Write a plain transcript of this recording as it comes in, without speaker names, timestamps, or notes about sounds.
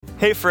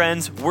Hey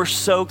friends, we're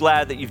so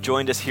glad that you've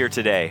joined us here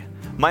today.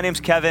 My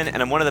name's Kevin,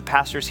 and I'm one of the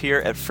pastors here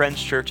at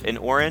Friends Church in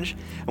Orange.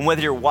 And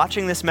whether you're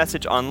watching this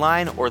message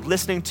online or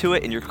listening to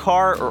it in your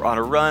car or on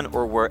a run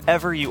or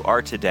wherever you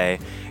are today,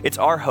 it's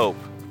our hope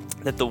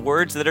that the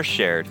words that are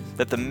shared,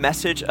 that the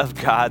message of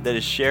God that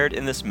is shared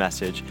in this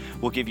message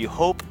will give you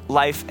hope,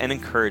 life, and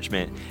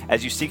encouragement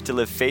as you seek to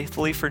live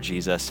faithfully for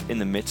Jesus in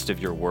the midst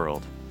of your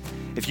world.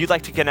 If you'd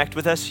like to connect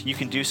with us, you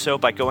can do so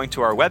by going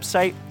to our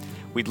website.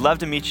 We'd love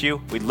to meet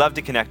you, we'd love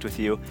to connect with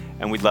you,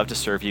 and we'd love to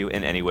serve you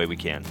in any way we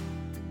can.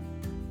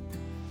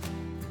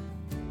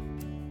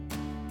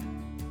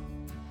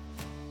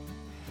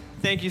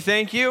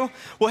 Thank you.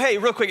 Well, hey,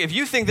 real quick, if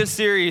you think this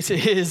series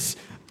is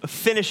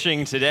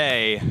finishing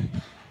today,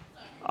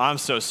 I'm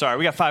so sorry.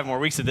 We got 5 more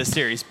weeks of this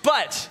series.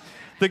 But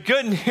the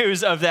good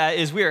news of that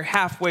is we are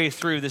halfway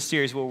through this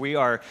series where we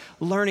are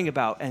learning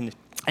about and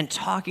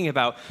talking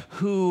about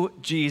who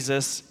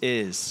Jesus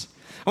is.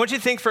 I want you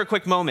to think for a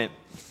quick moment.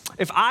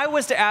 If I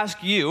was to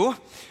ask you,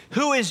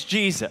 who is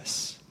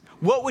Jesus?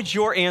 What would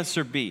your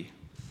answer be?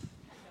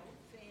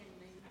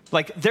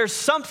 Like, there's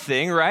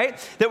something, right,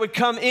 that would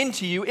come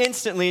into you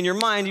instantly in your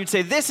mind. You'd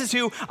say, this is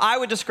who I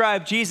would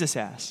describe Jesus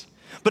as.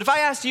 But if I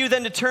asked you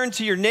then to turn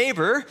to your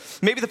neighbor,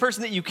 maybe the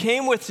person that you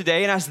came with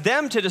today, and ask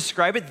them to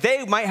describe it,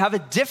 they might have a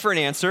different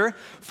answer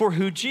for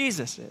who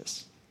Jesus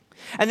is.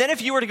 And then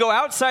if you were to go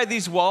outside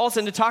these walls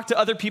and to talk to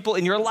other people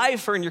in your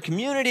life or in your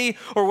community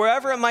or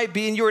wherever it might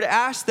be, and you were to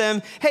ask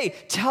them, hey,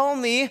 tell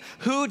me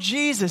who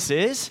Jesus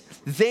is,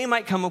 they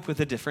might come up with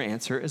a different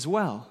answer as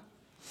well.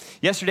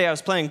 Yesterday I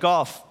was playing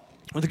golf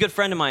with a good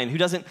friend of mine who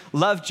doesn't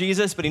love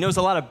Jesus, but he knows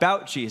a lot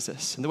about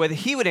Jesus. And the way that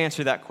he would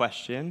answer that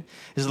question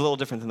is a little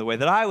different than the way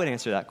that I would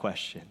answer that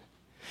question.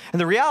 And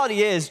the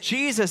reality is,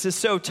 Jesus is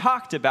so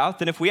talked about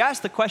that if we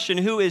ask the question,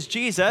 who is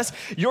Jesus,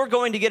 you're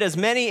going to get as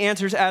many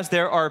answers as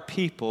there are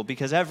people,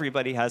 because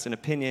everybody has an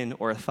opinion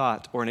or a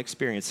thought or an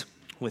experience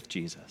with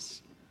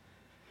Jesus.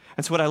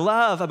 And so what I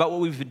love about what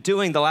we've been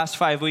doing the last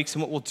 5 weeks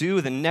and what we'll do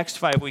the next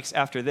 5 weeks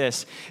after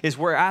this is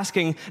we're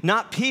asking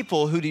not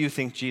people, who do you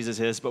think Jesus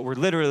is, but we're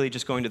literally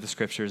just going to the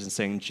scriptures and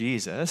saying,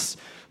 Jesus,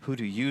 who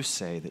do you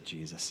say that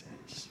Jesus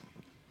is?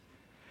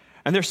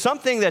 And there's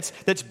something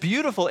that's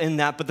beautiful in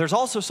that, but there's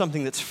also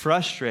something that's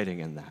frustrating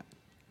in that.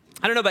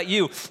 I don't know about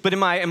you, but in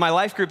my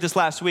life group this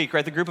last week,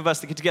 right, the group of us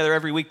that get together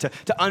every week to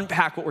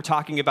unpack what we're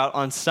talking about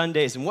on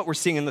Sundays and what we're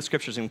seeing in the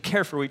scriptures and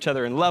care for each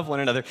other and love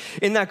one another,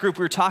 in that group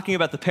we were talking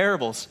about the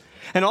parables.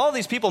 And all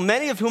these people,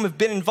 many of whom have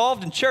been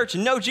involved in church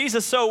and know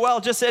Jesus so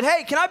well, just said,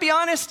 hey, can I be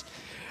honest?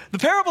 The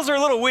parables are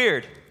a little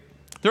weird.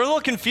 They're a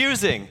little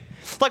confusing.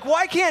 Like,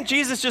 why can't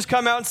Jesus just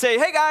come out and say,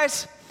 hey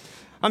guys,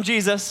 I'm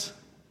Jesus,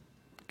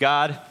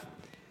 God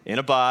in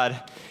a bod,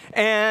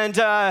 and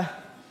God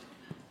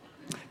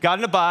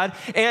in a bod,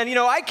 and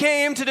I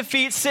came to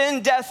defeat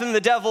sin, death, and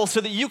the devil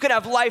so that you could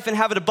have life and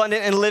have it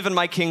abundant and live in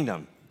my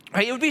kingdom.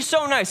 Right? It would be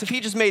so nice if he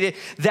just made it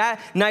that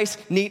nice,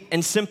 neat,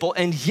 and simple,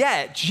 and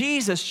yet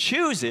Jesus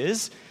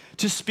chooses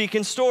to speak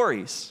in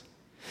stories.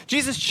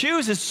 Jesus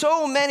chooses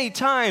so many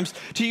times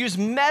to use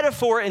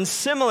metaphor and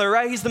simile,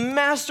 right? He's the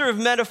master of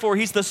metaphor.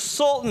 He's the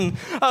sultan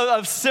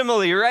of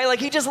simile, right? Like,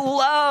 he just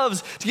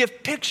loves to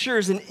give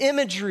pictures and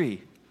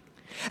imagery.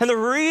 And the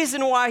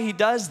reason why he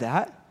does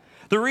that,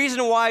 the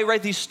reason why,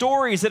 right, these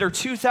stories that are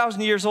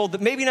 2,000 years old that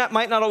maybe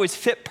might not always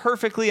fit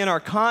perfectly in our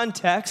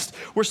context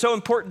were so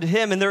important to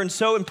him, and they're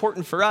so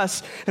important for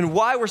us, and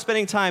why we're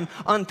spending time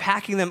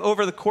unpacking them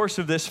over the course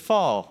of this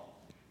fall,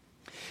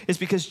 is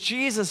because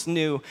Jesus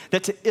knew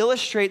that to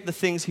illustrate the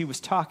things he was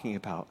talking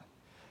about,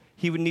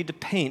 he would need to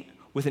paint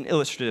with an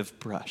illustrative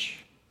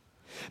brush.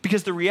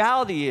 Because the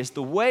reality is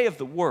the way of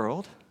the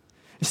world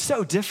is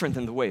so different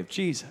than the way of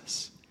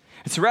Jesus.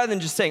 And so rather than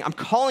just saying, I'm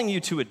calling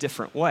you to a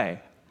different way,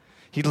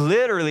 he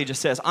literally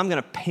just says, I'm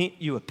going to paint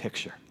you a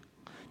picture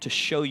to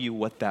show you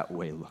what that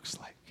way looks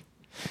like.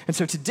 And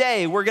so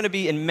today, we're going to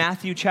be in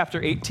Matthew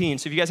chapter 18.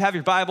 So if you guys have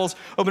your Bibles,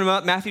 open them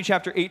up, Matthew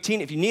chapter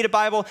 18. If you need a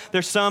Bible,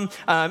 there's some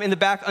in the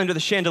back under the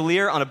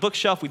chandelier on a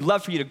bookshelf. We'd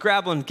love for you to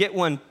grab one,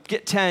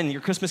 get 10.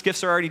 Your Christmas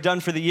gifts are already done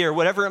for the year,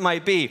 whatever it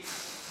might be.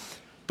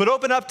 But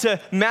open up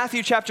to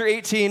Matthew chapter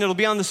 18. It'll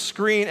be on the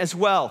screen as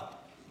well.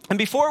 And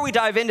before we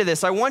dive into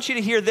this, I want you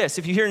to hear this.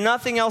 If you hear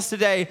nothing else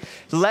today,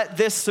 let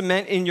this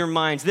cement in your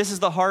minds. This is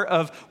the heart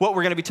of what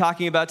we're going to be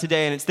talking about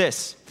today, and it's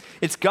this.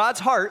 It's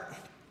God's heart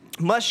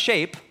must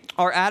shape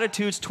our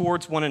attitudes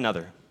towards one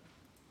another.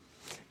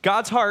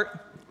 God's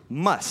heart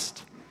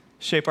must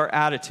shape our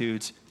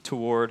attitudes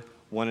toward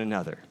one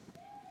another.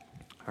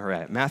 All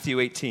right, Matthew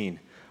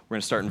 18. We're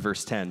going to start in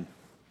verse 10.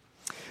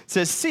 It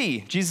says,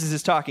 see, Jesus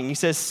is talking. He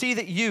says, see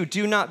that you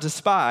do not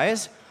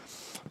despise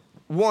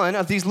one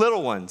of these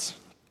little ones.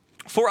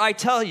 For I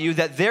tell you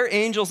that their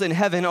angels in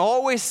heaven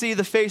always see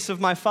the face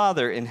of my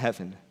Father in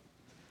heaven.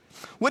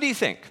 What do you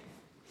think?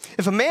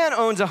 If a man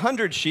owns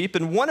 100 sheep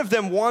and one of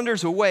them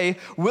wanders away,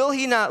 will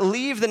he not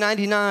leave the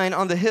 99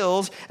 on the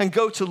hills and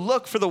go to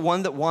look for the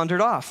one that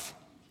wandered off?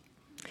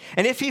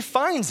 And if he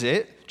finds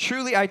it,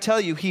 truly I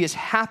tell you, he is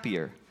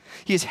happier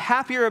He is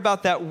happier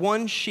about that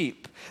one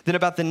sheep than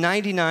about the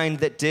 99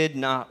 that did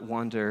not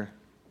wander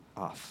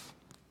off.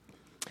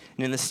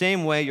 And in the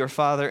same way, your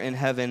Father in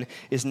heaven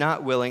is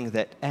not willing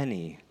that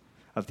any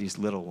of these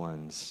little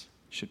ones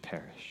should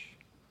perish.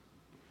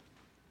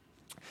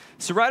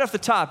 So right off the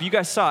top, you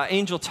guys saw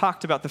Angel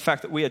talked about the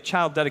fact that we had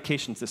child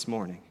dedications this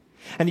morning.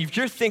 And if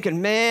you're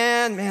thinking,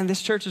 man,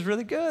 this church is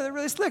really good, they're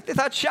really slick. They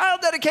thought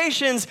child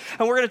dedications,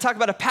 and we're going to talk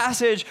about a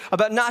passage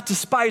about not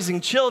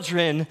despising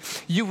children,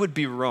 you would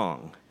be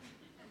wrong.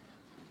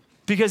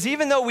 Because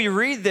even though we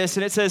read this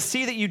and it says,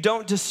 see that you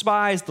don't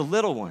despise the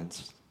little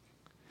ones,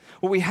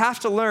 what we have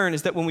to learn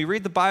is that when we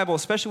read the Bible,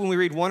 especially when we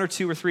read 1 or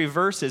 2 or 3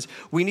 verses,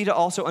 we need to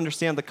also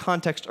understand the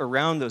context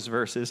around those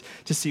verses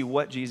to see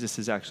what Jesus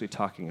is actually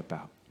talking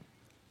about.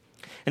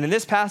 And in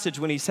this passage,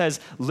 when he says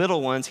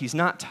little ones, he's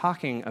not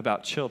talking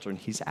about children.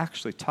 He's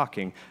actually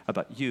talking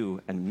about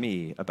you and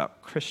me,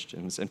 about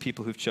Christians and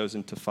people who've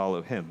chosen to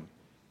follow him.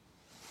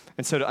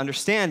 And so to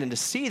understand and to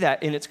see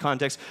that in its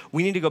context,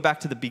 we need to go back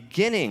to the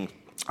beginning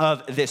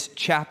of this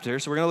chapter.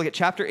 So we're going to look at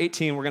chapter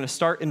 18. We're going to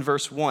start in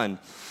verse 1.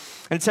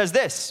 And it says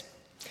this.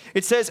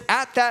 It says,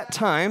 at that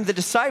time, the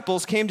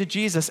disciples came to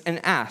Jesus and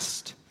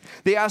asked.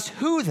 They asked,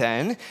 who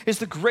then is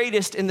the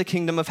greatest in the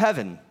kingdom of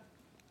heaven?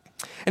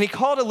 And he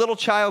called a little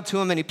child to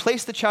him, and he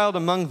placed the child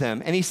among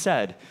them, and he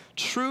said,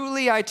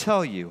 truly I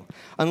tell you,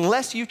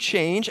 unless you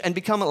change and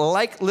become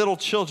like little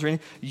children,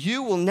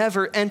 you will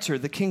never enter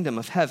the kingdom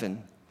of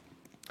heaven.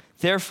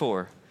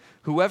 Therefore,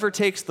 whoever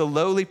takes the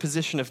lowly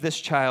position of this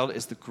child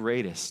is the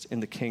greatest in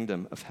the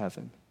kingdom of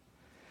heaven.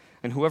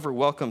 And whoever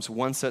welcomes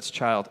one such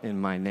child in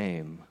my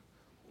name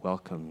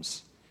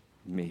welcomes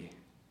me.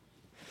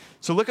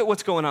 So look at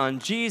what's going on.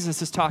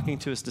 Jesus is talking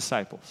to his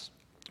disciples.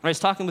 He's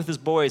talking with his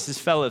boys, his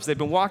fellows. They've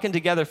been walking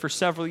together for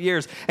several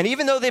years. And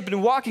even though they've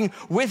been walking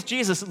with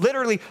Jesus,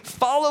 literally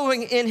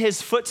following in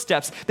his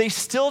footsteps, they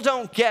still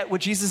don't get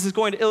what Jesus is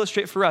going to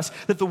illustrate for us,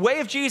 that the way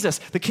of Jesus,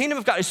 the kingdom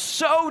of God, is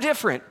so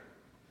different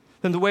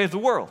than the way of the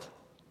world.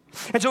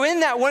 And so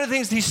in that, one of the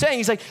things he's saying,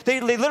 he's like, they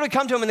literally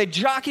come to him and they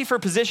jockey for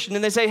position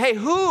and they say, hey,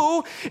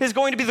 who is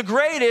going to be the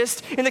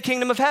greatest in the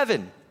kingdom of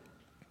heaven?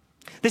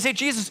 They say,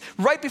 Jesus,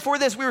 right before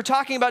this, we were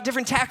talking about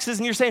different taxes,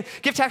 and you're saying,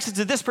 give taxes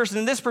to this person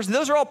and this person.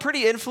 Those are all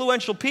pretty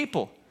influential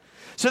people.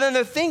 So then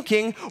they're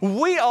thinking,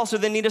 we also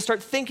then need to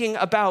start thinking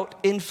about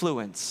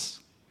influence.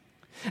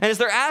 And as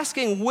they're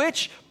asking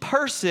which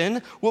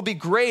person will be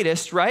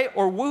greatest, right,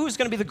 or who's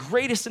going to be the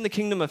greatest in the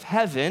kingdom of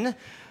heaven,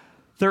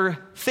 they're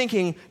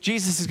thinking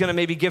Jesus is going to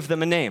maybe give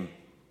them a name.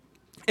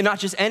 And not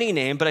just any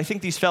name, but I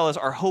think these fellas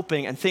are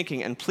hoping and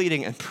thinking and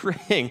pleading and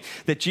praying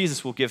that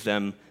Jesus will give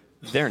them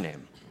their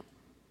name.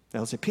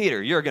 They'll say,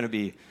 Peter, you're going to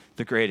be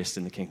the greatest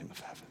in the kingdom of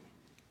heaven.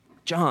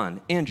 John,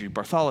 Andrew,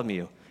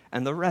 Bartholomew,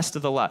 and the rest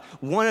of the lot.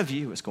 One of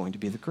you is going to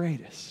be the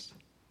greatest.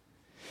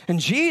 And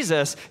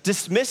Jesus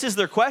dismisses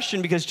their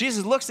question because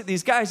Jesus looks at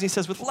these guys and he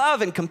says, with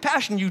love and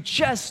compassion, you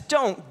just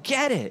don't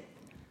get it.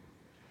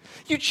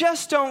 You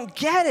just don't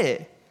get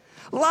it.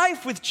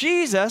 Life with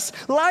Jesus,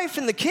 life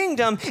in the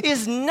kingdom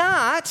is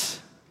not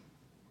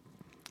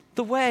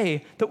the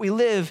way that we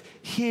live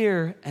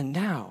here and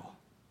now.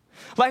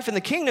 Life in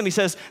the kingdom, he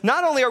says,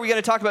 not only are we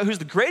going to talk about who's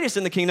the greatest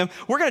in the kingdom,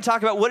 we're going to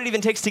talk about what it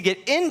even takes to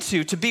get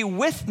into, to be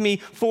with me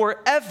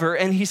forever.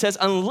 And he says,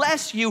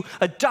 unless you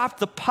adopt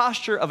the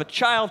posture of a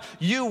child,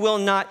 you will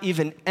not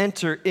even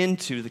enter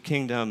into the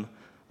kingdom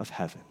of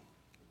heaven.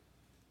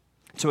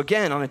 So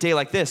again, on a day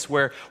like this,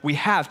 where we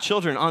have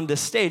children on this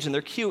stage, and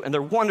they're cute, and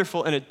they're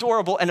wonderful, and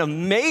adorable, and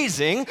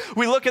amazing,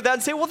 we look at that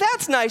and say, well,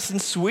 that's nice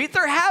and sweet.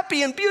 They're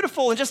happy and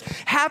beautiful and just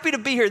happy to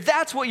be here.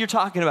 That's what you're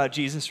talking about,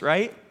 Jesus,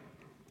 right?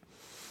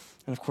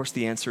 And of course,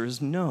 the answer is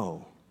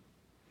no.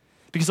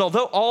 Because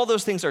although all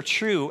those things are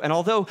true, and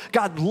although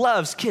God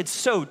loves kids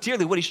so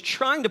dearly, what he's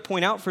trying to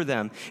point out for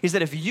them is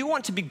that if you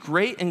want to be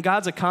great in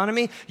God's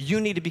economy, you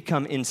need to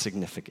become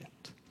insignificant.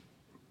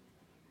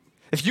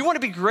 If you want to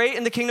be great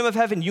in the kingdom of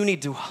heaven, you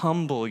need to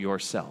humble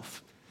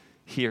yourself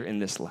here in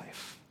this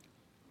life.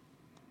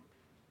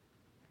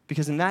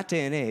 Because in that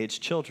day and age,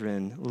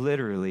 children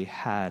literally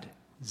had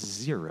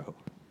zero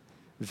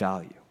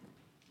value.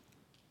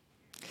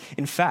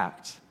 In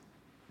fact,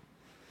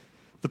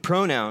 the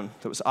pronoun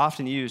that was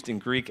often used in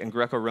Greek and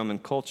Greco-Roman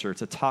culture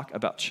to talk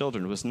about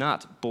children was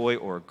not boy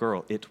or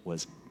girl, it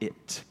was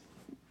it.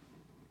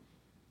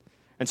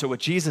 And so what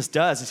Jesus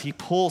does is he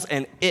pulls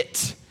an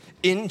it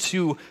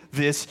into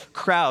this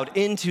crowd,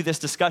 into this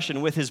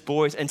discussion with his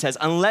boys and says,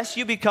 unless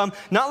you become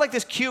not like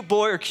this cute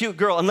boy or cute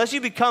girl, unless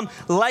you become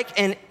like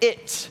an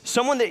it,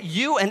 someone that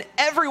you and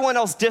everyone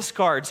else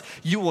discards,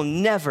 you will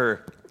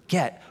never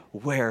get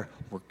where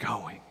we're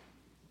going.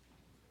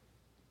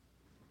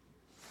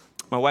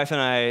 My wife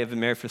and I have been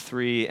married for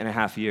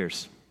 3.5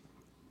 years.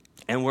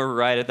 And we're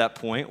right at that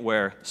point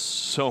where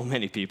so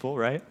many people,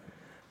 right,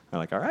 are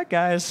like, all right,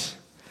 guys,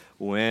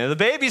 when the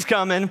baby's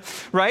coming,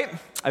 right?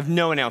 I have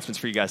no announcements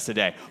for you guys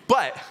today.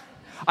 But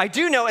I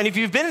do know, and if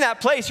you've been in that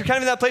place, you're kind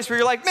of in that place where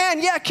you're like,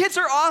 man, yeah, kids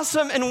are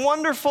awesome and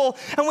wonderful,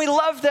 and we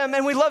love them,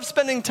 and we love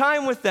spending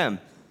time with them.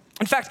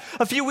 In fact,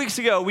 a few weeks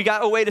ago, we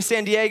got away to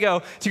San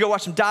Diego to go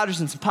watch some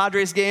Dodgers and some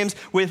Padres games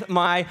with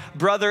my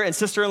brother and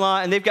sister-in-law,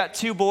 and they've got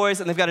 2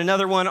 boys, and they've got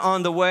another one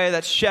on the way.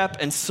 That's Shep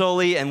and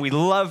Sully, and we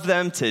love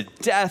them to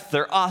death.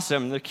 They're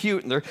awesome, they're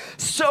cute, and they're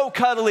so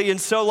cuddly and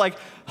so,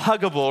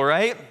 huggable,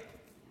 right?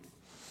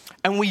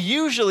 And we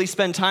usually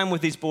spend time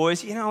with these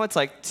boys. It's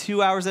like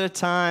 2 hours at a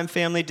time,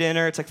 family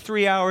dinner. It's like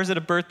 3 hours at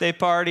a birthday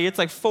party. It's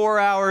like 4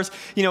 hours,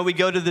 we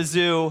go to the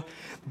zoo.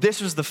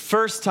 This was the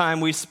first time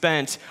we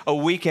spent a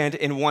weekend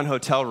in one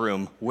hotel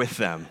room with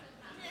them.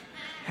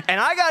 And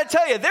I gotta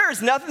tell you, there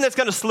is nothing that's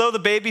gonna slow the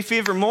baby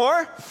fever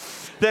more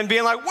than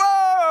being like,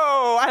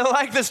 whoa, I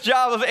like this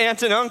job of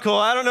aunt and uncle.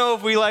 I don't know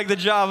if we like the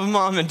job of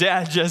mom and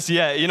dad just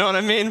yet. You know what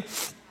I mean?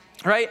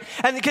 Right?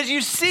 And because you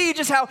see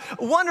just how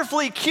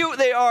wonderfully cute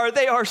they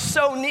are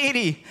so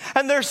needy,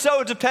 and they're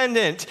so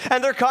dependent,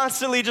 and they're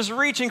constantly just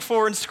reaching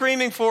for and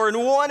screaming for and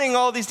wanting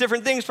all these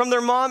different things from their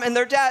mom and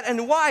their dad.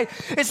 And why?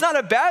 It's not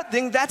a bad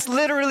thing. That's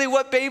literally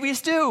what babies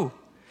do.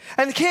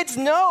 And kids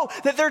know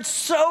that they're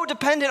so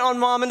dependent on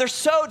mom and they're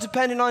so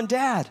dependent on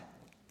dad.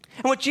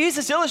 And what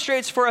Jesus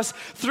illustrates for us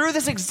through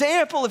this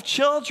example of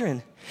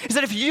children is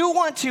that if you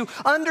want to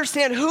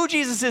understand who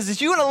Jesus is,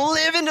 if you want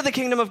to live into the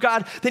kingdom of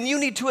God, then you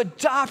need to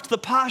adopt the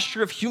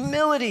posture of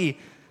humility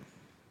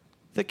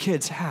that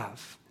kids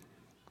have.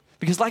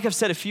 Because like I've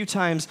said a few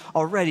times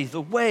already,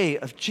 the way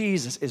of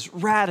Jesus is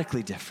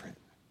radically different.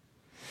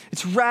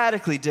 It's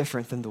radically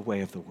different than the way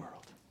of the world.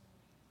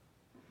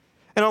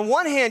 And on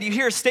one hand, you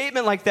hear a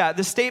statement like that,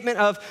 the statement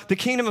of the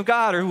kingdom of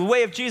God or the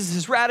way of Jesus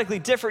is radically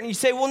different. And you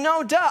say, well,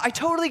 no, duh, I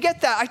totally get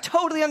that. I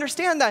totally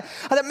understand that.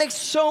 That makes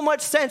so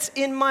much sense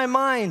in my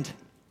mind.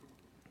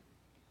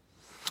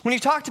 When you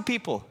talk to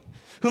people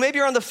who maybe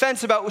are on the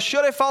fence about, well,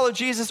 should I follow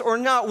Jesus or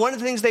not, one of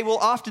the things they will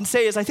often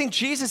say is, I think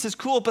Jesus is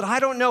cool, but I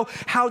don't know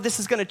how this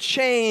is going to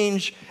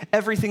change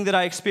everything that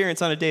I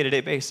experience on a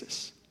day-to-day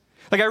basis.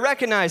 I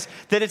recognize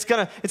that it's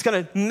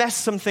gonna mess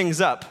some things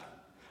up.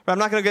 I'm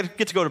not going to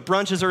get to go to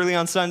brunches early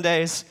on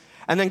Sundays,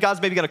 and then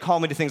God's maybe going to call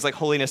me to things like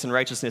holiness and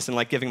righteousness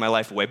and giving my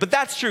life away. But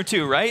that's true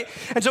too, right?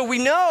 And so we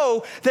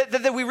know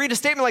that we read a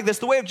statement like this,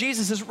 the way of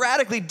Jesus is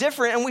radically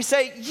different, and we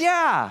say,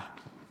 yeah.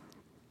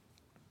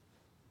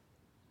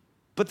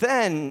 But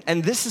then,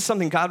 and this is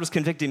something God was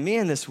convicting me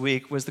in this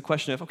week, was the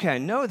question of, okay, I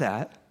know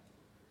that,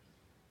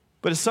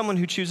 but as someone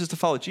who chooses to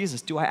follow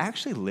Jesus, do I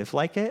actually live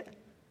like it?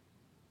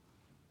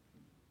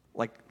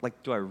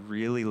 Do I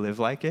really live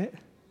like it?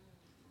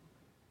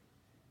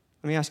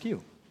 Let me ask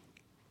you.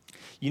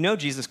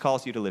 Jesus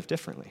calls you to live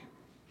differently.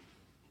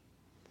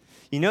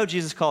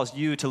 Jesus calls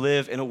you to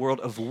live in a world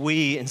of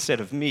we instead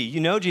of me.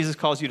 Jesus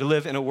calls you to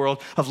live in a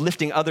world of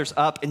lifting others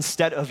up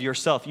instead of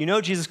yourself.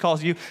 Jesus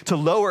calls you to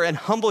lower and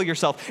humble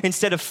yourself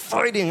instead of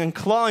fighting and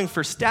clawing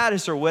for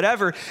status or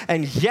whatever.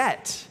 And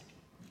yet,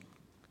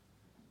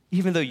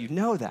 even though you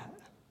know that,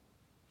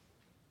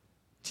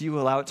 do you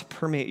allow it to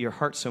permeate your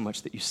heart so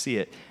much that you see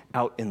it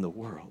out in the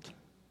world?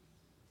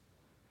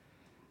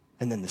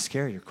 And then the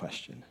scarier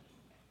question,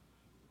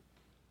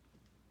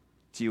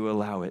 do you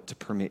allow it to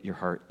permeate your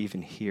heart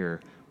even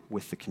here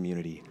with the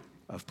community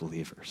of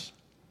believers?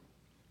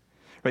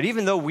 Right?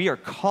 Even though we are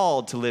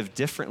called to live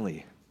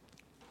differently,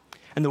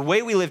 and the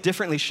way we live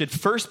differently should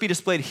first be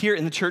displayed here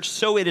in the church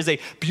so it is a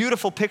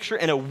beautiful picture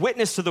and a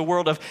witness to the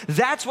world of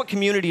that's what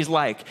community is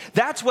like.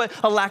 That's what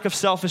a lack of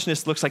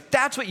selfishness looks like.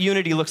 That's what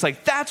unity looks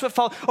like. That's what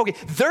okay,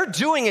 they're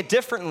doing it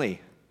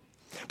differently.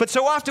 But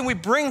so often we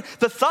bring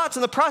the thoughts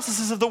and the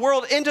processes of the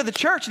world into the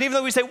church. And even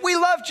though we say, we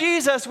love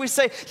Jesus, we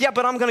say, yeah,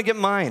 but I'm going to get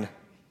mine.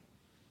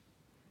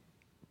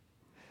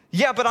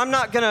 Yeah, but I'm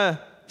not going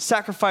to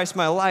sacrifice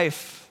my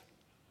life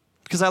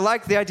because I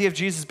like the idea of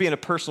Jesus being a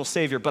personal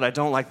savior, but I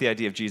don't like the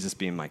idea of Jesus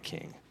being my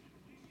king.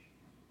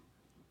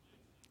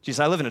 Jesus,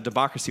 I live in a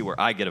democracy where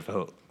I get a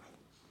vote.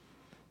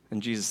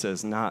 And Jesus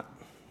says, not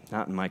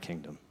in my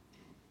kingdom.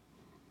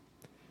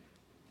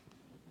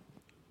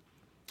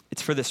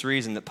 It's for this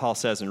reason that Paul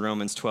says in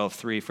Romans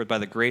 12:3, for by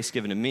the grace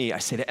given to me, I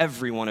say to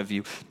every one of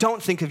you,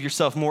 don't think of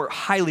yourself more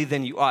highly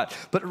than you ought,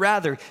 but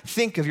rather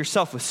think of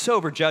yourself with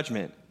sober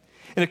judgment,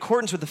 in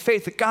accordance with the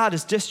faith that God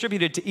has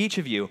distributed to each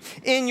of you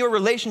in your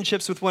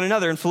relationships with one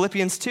another. In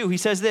Philippians 2, he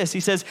says this, he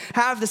says,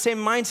 have the same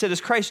mindset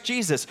as Christ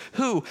Jesus,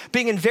 who,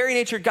 being in very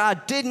nature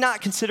God, did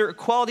not consider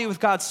equality with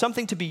God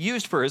something to be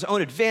used for his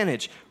own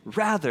advantage.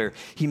 Rather,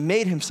 he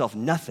made himself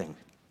nothing,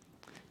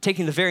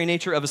 taking the very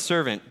nature of a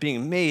servant,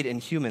 being made in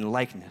human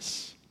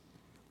likeness.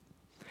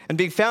 And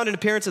being found in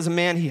appearance as a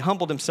man, he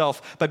humbled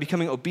himself by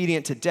becoming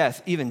obedient to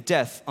death, even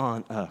death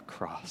on a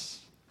cross.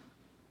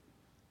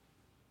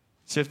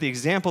 So if the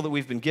example that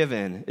we've been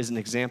given is an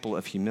example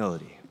of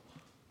humility,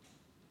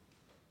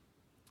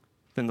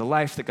 then the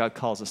life that God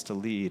calls us to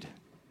lead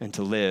and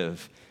to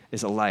live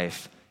is a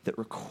life that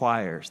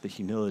requires the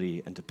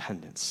humility and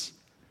dependence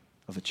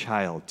of a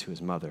child to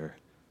his mother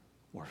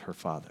or her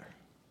father.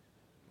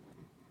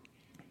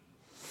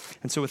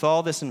 And so with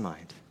all this in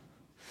mind,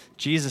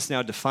 Jesus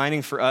now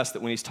defining for us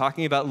that when he's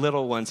talking about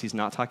little ones, he's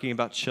not talking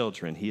about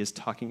children. He is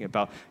talking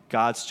about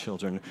God's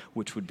children,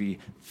 which would be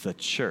the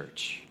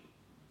church.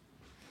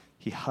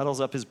 he huddles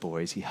up his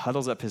boys, he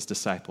huddles up his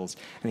disciples,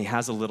 and he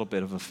has a little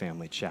bit of a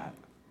family chat.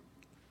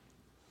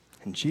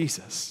 And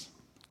Jesus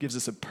gives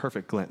us a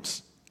perfect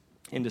glimpse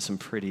into some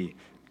pretty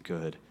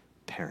good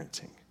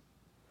parenting.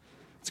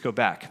 Let's go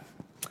back.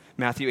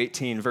 Matthew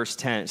 18, verse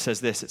 10, it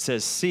says this. It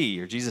says, see,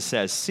 or Jesus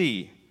says,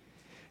 see,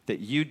 that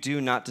you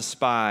do not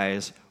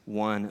despise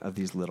one of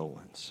these little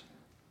ones.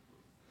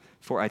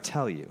 For I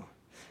tell you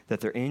that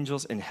their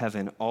angels in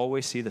heaven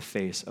always see the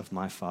face of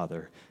my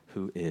Father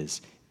who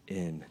is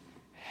in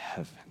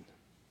heaven.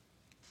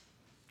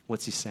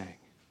 What's he saying?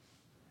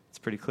 It's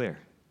pretty clear.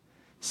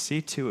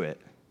 See to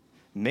it.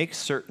 Make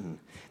certain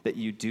that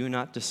you do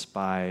not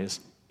despise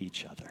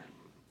each other.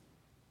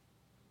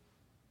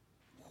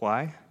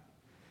 Why?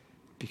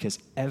 Because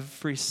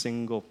every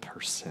single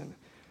person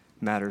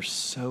matters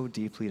so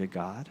deeply to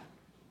God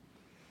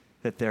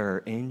that there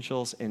are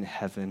angels in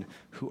heaven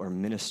who are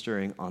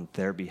ministering on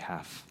their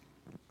behalf,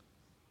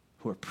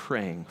 who are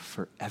praying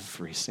for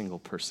every single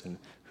person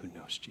who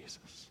knows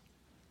Jesus.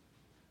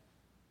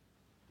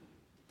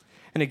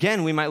 And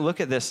again, we might look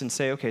at this and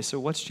say, okay, so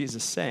what's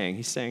Jesus saying?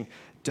 He's saying,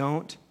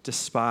 don't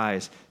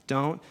despise,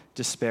 don't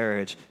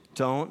disparage,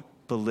 don't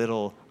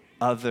belittle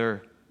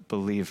other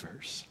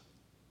believers.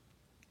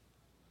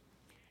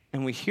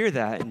 And we hear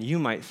that, and you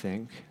might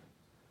think,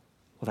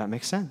 well, that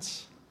makes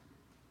sense.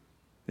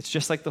 It's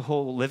just like the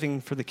whole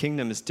living for the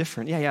kingdom is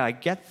different. Yeah, I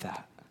get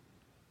that.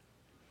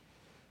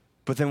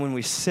 But then when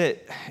we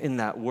sit in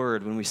that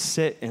word, when we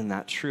sit in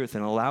that truth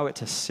and allow it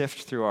to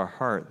sift through our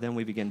heart, then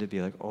we begin to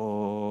be like,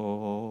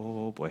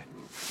 oh boy,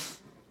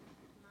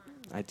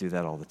 I do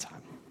that all the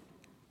time.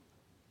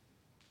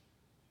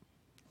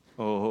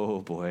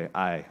 Oh boy,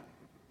 I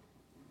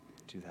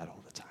do that all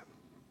the time.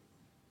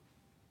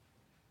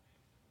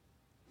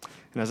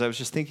 And as I was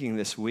just thinking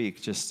this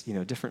week, just,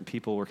 different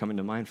people were coming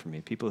to mind for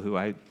me. People who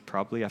I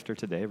probably after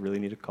today really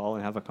need to call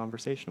and have a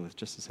conversation with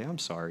just to say, I'm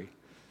sorry.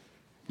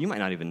 You might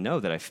not even know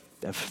that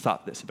I've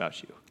thought this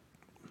about you.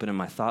 But in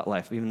my thought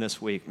life, even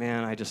this week,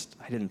 man, I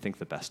didn't think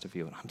the best of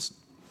you. And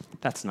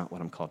that's not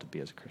what I'm called to be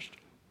as a Christian.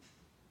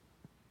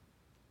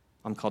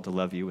 I'm called to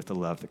love you with the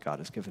love that God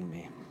has given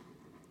me.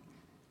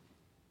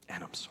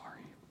 And I'm sorry.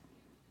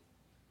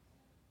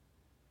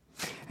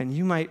 And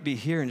you might be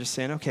here and just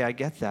saying, okay, I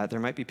get that. There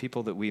might be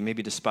people that we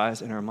maybe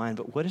despise in our mind,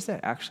 but what does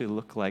that actually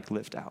look like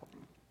lived out?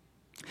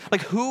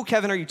 Like who,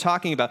 Kevin, are you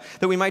talking about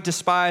that we might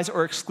despise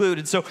or exclude?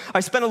 And so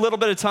I spent a little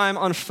bit of time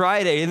on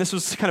Friday, and this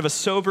was kind of a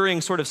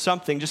sobering sort of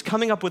something, just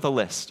coming up with a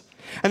list.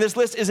 And this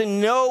list is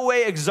in no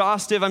way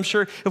exhaustive. I'm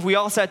sure if we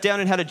all sat down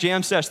and had a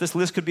jam sesh, this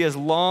list could be as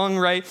long,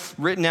 right,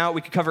 written out.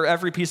 We could cover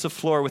every piece of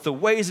floor with the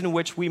ways in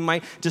which we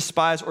might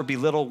despise or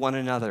belittle one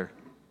another.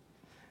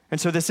 And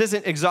so this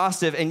isn't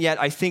exhaustive, and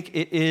yet I think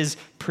it is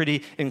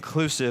pretty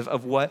inclusive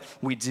of what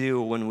we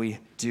do when we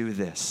do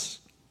this.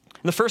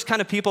 And the first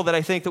kind of people that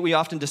I think that we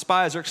often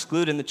despise or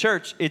exclude in the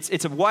church,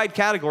 it's a wide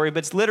category, but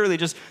it's literally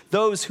just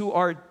those who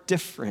are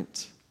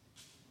different.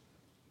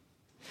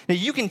 Now,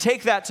 you can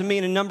take that to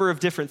mean a number of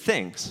different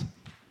things,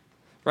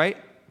 right?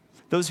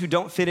 Those who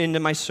don't fit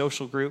into my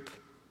social group,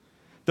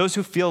 those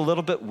who feel a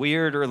little bit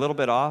weird or a little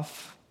bit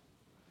off,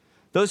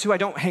 those who I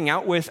don't hang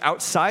out with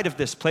outside of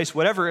this place,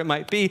 whatever it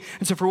might be.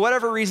 And so for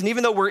whatever reason,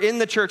 even though we're in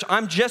the church,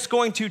 I'm just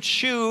going to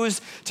choose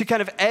to kind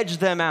of edge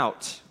them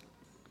out.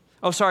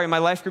 Oh, sorry, my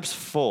life group's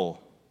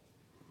full.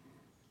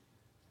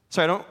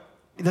 Sorry,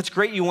 that's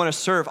great you want to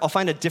serve. I'll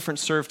find a different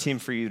serve team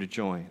for you to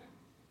join.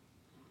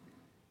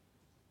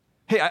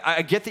 Hey,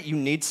 I get that you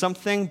need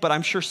something, but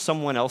I'm sure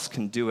someone else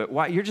can do it.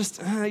 Why? You're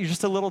just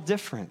a little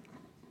different.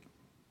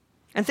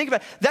 And think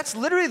about it. That's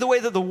literally the way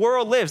that the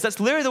world lives. That's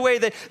literally the way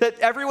that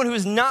everyone who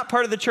is not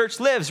part of the church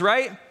lives,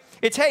 right?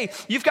 It's, hey,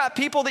 you've got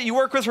people that you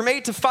work with from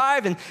 8 to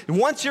 5, and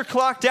once you're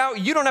clocked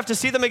out, you don't have to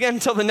see them again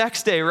until the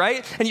next day,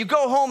 right? And you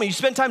go home and you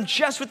spend time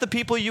just with the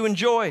people you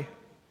enjoy.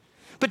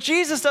 But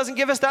Jesus doesn't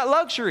give us that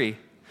luxury.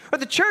 Or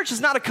the church is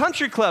not a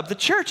country club. The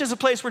church is a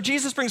place where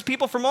Jesus brings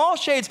people from all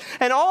shades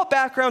and all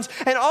backgrounds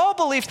and all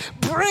beliefs,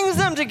 brings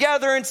them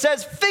together and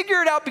says,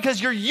 figure it out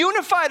because you're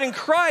unified in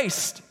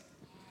Christ.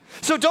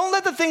 So don't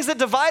let the things that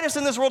divide us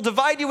in this world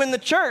divide you in the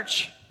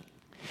church.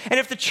 And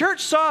if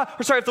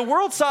the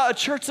world saw a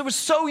church that was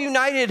so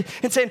united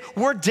and saying,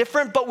 we're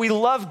different, but we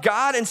love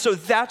God, and so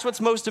that's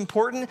what's most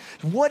important,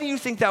 what do you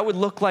think that would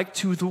look like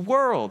to the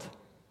world?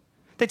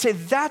 They'd say,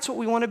 that's what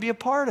we want to be a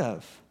part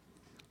of.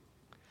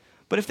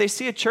 But if they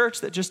see a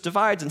church that just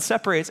divides and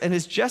separates and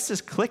is just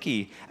as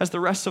cliquey as the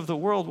rest of the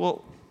world,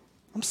 well,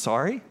 I'm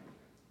sorry.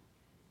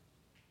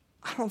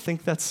 I don't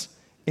think that's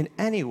in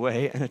any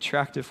way an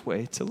attractive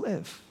way to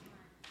live.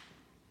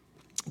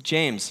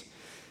 James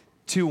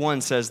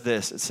 2:1 says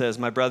this. It says,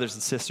 my brothers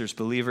and sisters,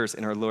 believers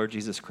in our Lord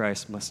Jesus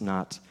Christ must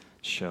not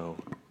show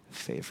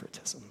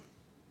favoritism.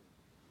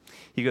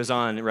 He goes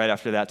on right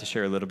after that to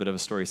share a little bit of a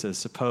story. He says,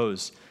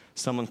 suppose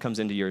someone comes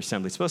into your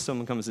assembly. Suppose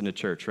someone comes into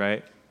church,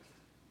 right?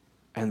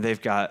 And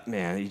they've got,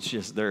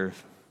 they're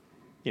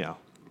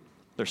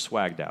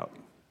swagged out.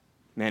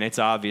 Man, it's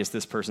obvious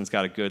this person's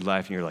got a good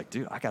life, and you're like,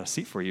 dude, I got a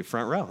seat for you,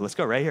 front row. Let's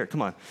go right here.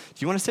 Come on. Do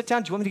you want to sit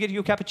down? Do you want me to get you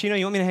a cappuccino?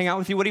 You want me to hang out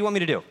with you? What do you want me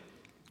to do?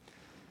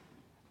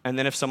 And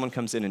then if someone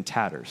comes in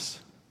tatters,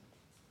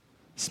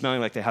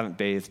 smelling like they haven't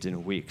bathed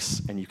in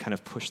weeks, and you kind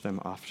of push them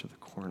off to the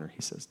corner,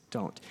 he says,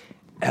 don't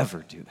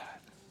ever do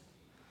that.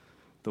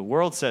 The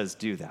world says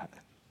do that.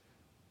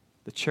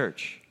 The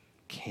church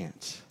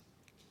can't.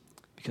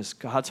 Because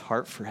God's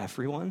heart for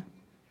everyone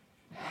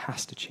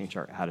has to change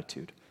our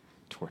attitude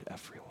toward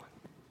everyone.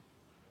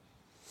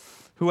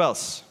 Who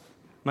else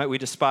might we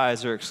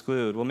despise or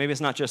exclude? Well, maybe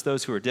it's not just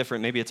those who are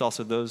different. Maybe it's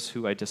also those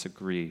who I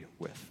disagree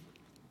with.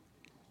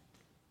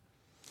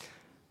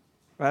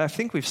 Right, I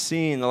think we've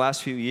seen the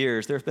last few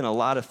years, there have been a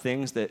lot of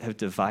things that have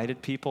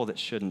divided people that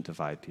shouldn't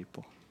divide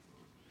people.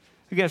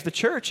 Again, if the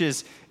church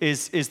is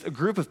a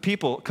group of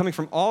people coming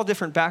from all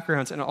different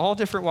backgrounds and all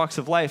different walks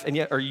of life and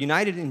yet are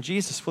united in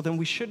Jesus, well, then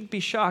we shouldn't be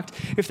shocked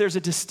if there's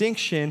a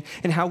distinction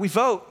in how we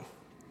vote.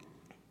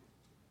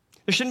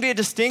 There shouldn't be a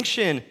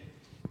distinction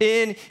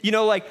in,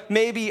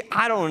 maybe,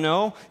 I don't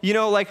know,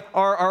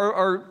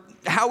 our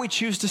how we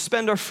choose to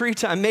spend our free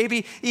time,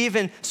 maybe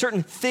even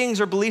certain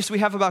things or beliefs we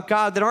have about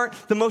God that aren't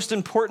the most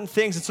important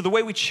things. And so the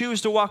way we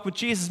choose to walk with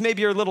Jesus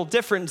maybe are a little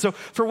different. And so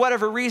for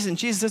whatever reason,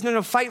 Jesus says,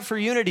 no, fight for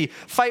unity,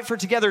 fight for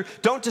together.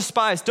 Don't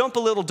despise, don't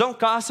belittle, don't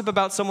gossip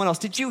about someone else.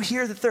 Did you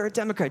hear that they're a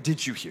Democrat?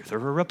 Did you hear they're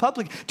a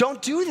Republican?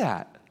 Don't do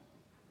that.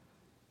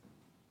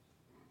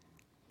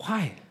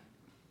 Why?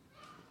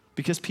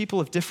 Because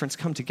people of difference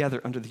come together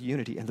under the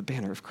unity and the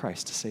banner of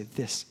Christ to say,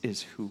 this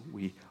is who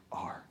we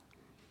are.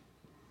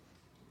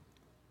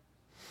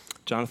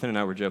 Jonathan and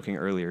I were joking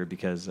earlier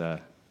because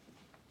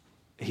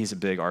he's a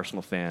big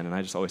Arsenal fan, and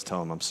I just always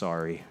tell him I'm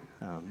sorry.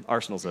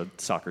 Arsenal's a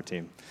soccer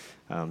team.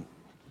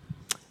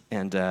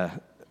 And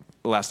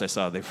last I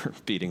saw, they were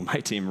beating my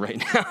team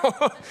right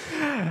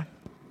now.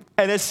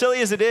 And as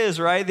silly as it is,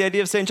 right, the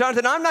idea of saying,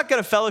 Jonathan, I'm not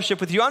going to fellowship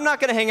with you. I'm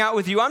not going to hang out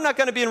with you. I'm not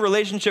going to be in a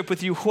relationship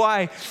with you.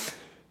 Why?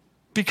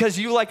 Because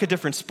you like a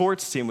different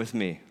sports team with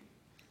me.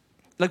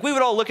 Like, we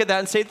would all look at that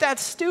and say,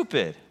 that's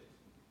stupid.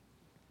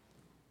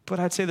 But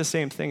I'd say the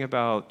same thing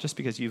about just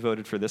because you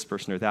voted for this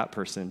person or that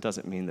person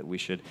doesn't mean that we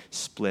should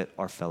split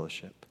our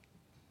fellowship.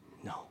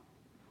 No,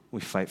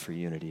 we fight for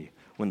unity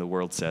when the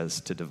world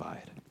says to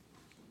divide.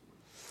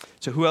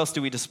 So who else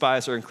do we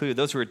despise or include?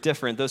 Those who are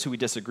different, those who we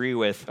disagree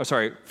with. Oh,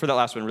 sorry, for that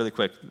last one, really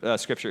quick,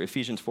 scripture,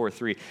 Ephesians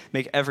 4:3.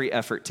 Make every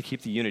effort to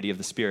keep the unity of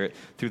the Spirit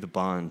through the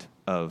bond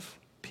of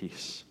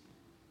peace.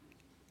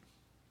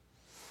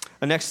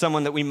 The next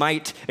someone that we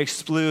might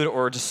exclude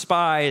or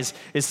despise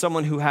is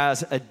someone who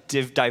has a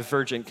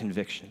divergent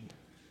conviction.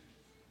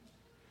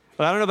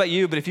 But I don't know about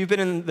you, but if you've been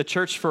in the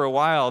church for a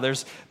while,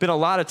 there's been a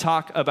lot of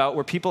talk about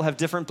where people have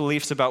different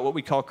beliefs about what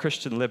we call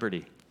Christian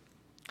liberty.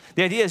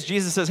 The idea is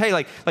Jesus says, hey,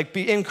 like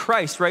be in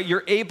Christ, right?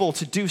 You're able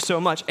to do so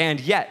much, and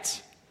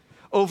yet,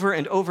 over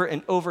and over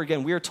and over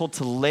again, we are told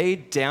to lay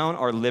down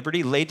our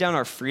liberty, lay down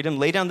our freedom,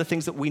 lay down the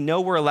things that we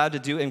know we're allowed to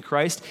do in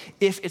Christ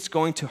if it's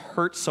going to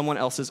hurt someone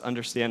else's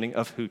understanding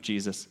of who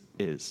Jesus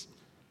is.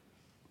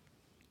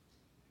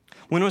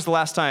 When was the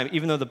last time,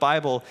 even though the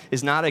Bible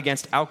is not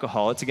against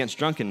alcohol, it's against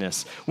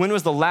drunkenness, when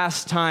was the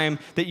last time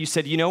that you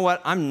said, you know what,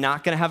 I'm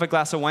not going to have a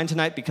glass of wine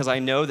tonight because I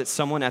know that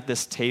someone at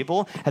this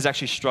table has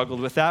actually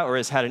struggled with that or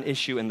has had an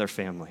issue in their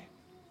family?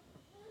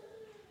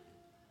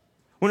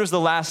 When was the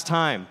last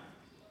time,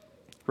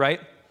 right,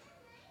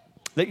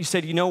 that you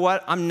said, you know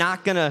what, I'm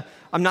not gonna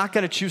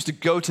choose to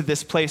go to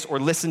this place or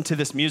listen to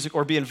this music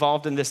or be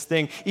involved in this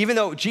thing, even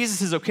though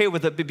Jesus is okay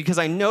with it, because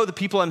I know the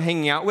people I'm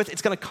hanging out with,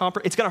 it's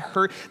gonna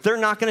hurt. They're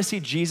not gonna see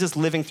Jesus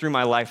living through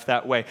my life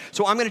that way.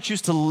 So I'm gonna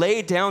choose to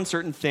lay down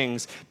certain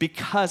things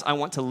because I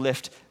want to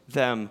lift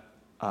them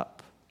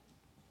up.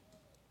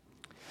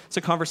 It's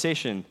a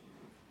conversation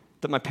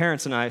that my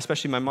parents and I,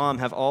 especially my mom,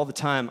 have all the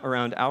time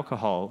around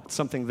alcohol. It's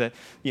something that,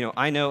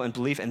 I know and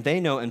believe, and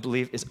they know and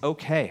believe is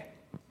okay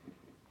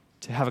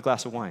to have a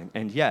glass of wine.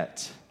 And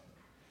yet,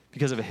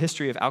 because of a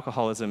history of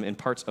alcoholism in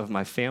parts of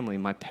my family,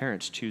 my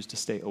parents choose to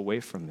stay away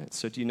from it.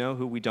 So do you know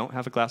who we don't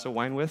have a glass of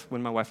wine with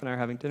when my wife and I are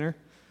having dinner?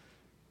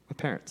 My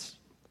parents.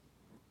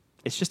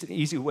 It's just an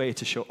easy way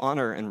to show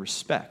honor and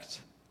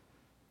respect.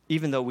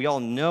 Even though we all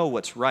know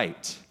what's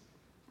right,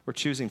 we're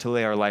choosing to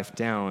lay our life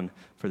down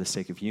for the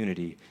sake of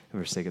unity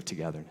and for the sake of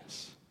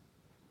togetherness.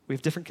 We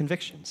have different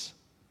convictions,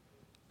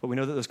 but we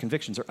know that those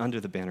convictions are under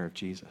the banner of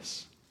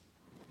Jesus.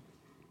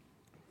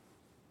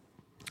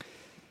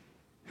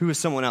 Who is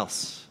someone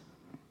else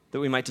that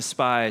we might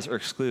despise or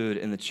exclude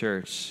in the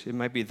church? It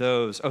might be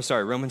those,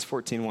 Romans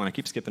 14:1. I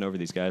keep skipping over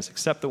these guys.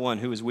 Except the one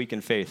who is weak in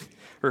faith,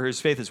 or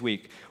whose faith is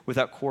weak,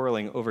 without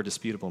quarreling over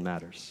disputable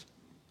matters.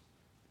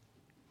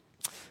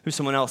 Who's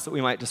someone else that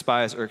we might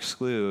despise or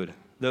exclude?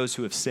 Those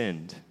who have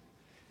sinned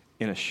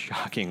in a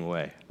shocking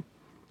way.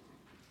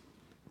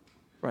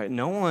 Right,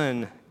 no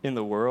one in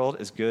the world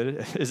is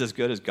as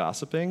good as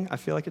gossiping, I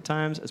feel like at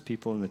times, as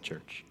people in the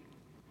church.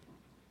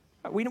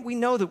 We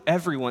know that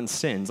everyone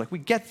sins. Like, we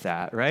get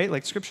that, right?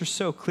 Like, Scripture's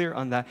so clear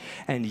on that.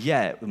 And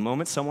yet, the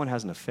moment someone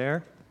has an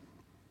affair,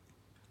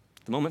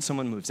 the moment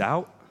someone moves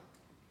out,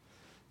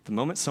 The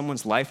moment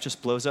someone's life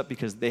just blows up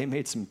because they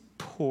made some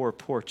poor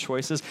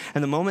choices,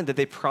 and the moment that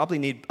they probably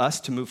need us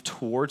to move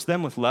towards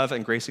them with love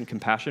and grace and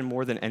compassion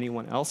more than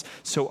anyone else,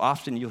 so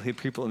often you'll hear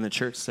people in the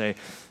church say,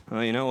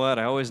 well, you know what,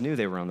 I always knew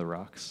they were on the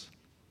rocks.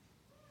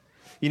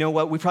 You know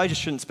what, we probably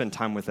just shouldn't spend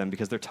time with them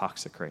because they're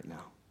toxic right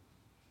now.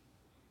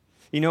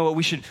 You know what,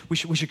 we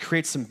should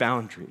create some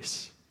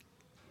boundaries.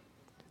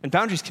 And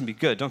boundaries can be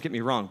good, don't get me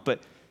wrong,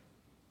 but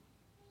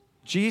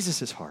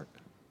Jesus' heart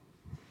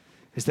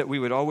is that we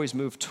would always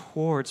move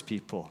towards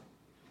people,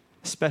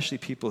 especially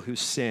people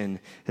whose sin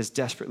has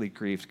desperately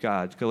grieved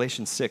God.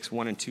 Galatians 6,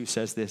 1 and 2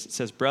 says this. It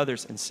says,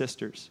 brothers and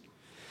sisters,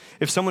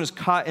 if someone is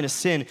caught in a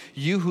sin,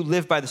 you who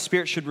live by the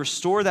Spirit should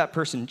restore that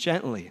person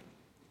gently.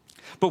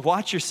 But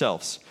watch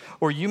yourselves,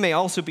 or you may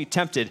also be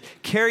tempted.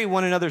 Carry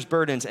one another's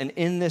burdens, and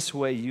in this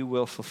way you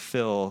will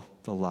fulfill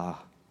the law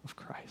of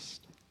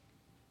Christ.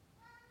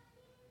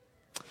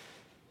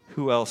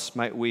 Who else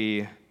might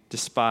we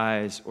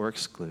despise or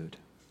exclude?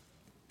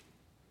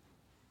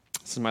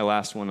 This is my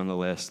last one on the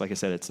list. Like I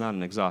said, it's not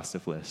an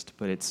exhaustive list,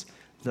 but it's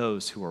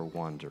those who are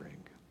wandering.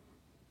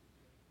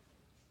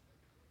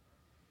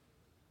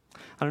 I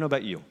don't know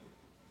about you,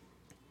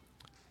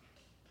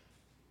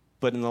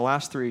 but in the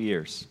last 3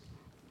 years,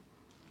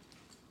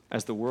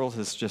 as the world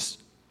has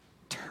just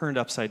turned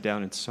upside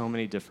down in so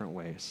many different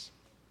ways,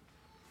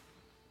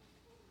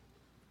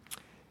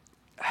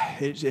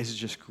 it has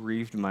just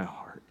grieved my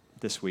heart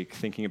this week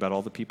thinking about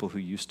all the people who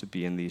used to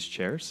be in these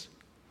chairs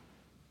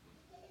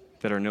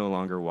that are no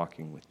longer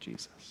walking with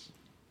Jesus.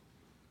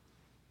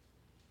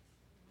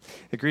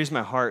 It grieves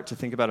my heart to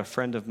think about a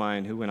friend of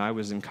mine who, when I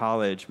was in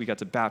college, we got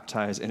to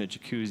baptize in a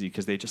jacuzzi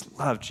because they just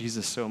loved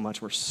Jesus so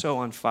much. We're so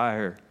on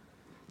fire.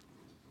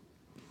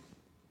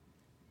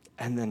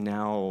 And then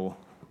now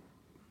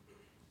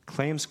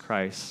claims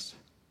Christ,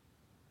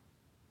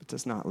 but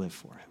does not live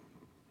for him.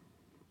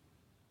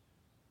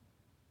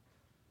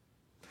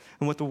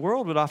 And what the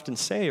world would often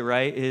say,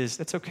 right, is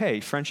it's okay.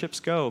 Friendships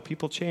go,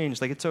 people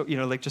change. Like it's, you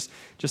know, like just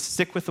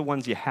stick with the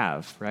ones you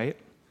have, right?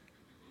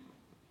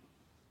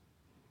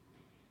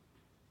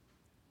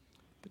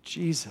 But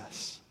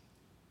Jesus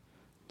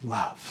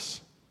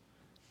loves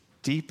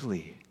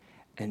deeply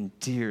and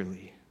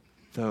dearly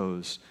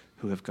those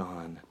who have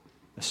gone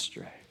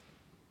astray.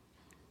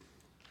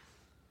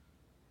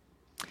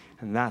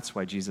 And that's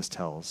why Jesus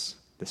tells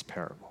this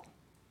parable.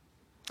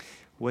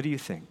 What do you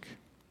think?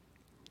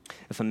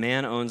 If a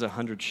man owns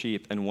 100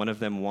 sheep and one of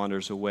them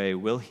wanders away,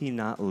 will he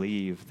not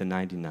leave the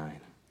 99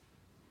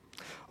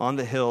 on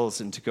the hills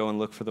and to go and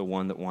look for the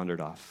one that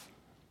wandered off?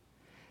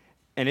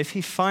 And if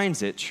he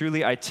finds it,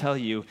 truly I tell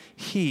you,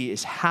 he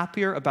is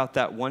happier about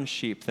that one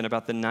sheep than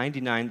about the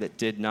 99 that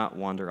did not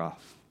wander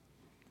off.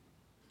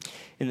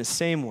 In the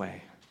same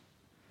way,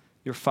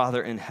 your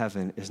Father in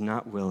heaven is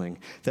not willing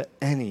that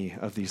any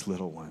of these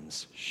little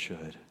ones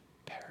should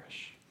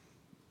perish.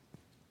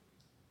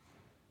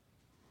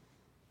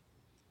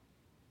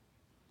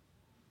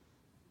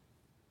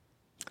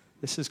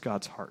 This is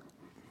God's heart.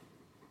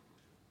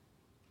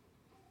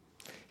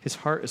 His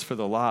heart is for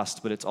the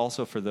lost, but it's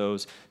also for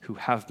those who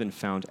have been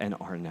found and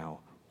are now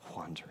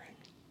wandering.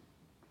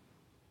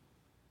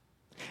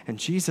 And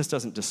Jesus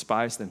doesn't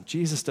despise them.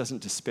 Jesus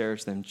doesn't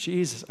disparage them.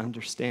 Jesus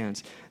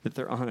understands that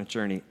they're on a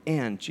journey.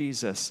 And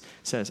Jesus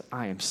says,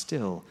 I am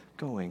still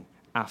going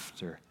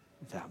after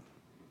them.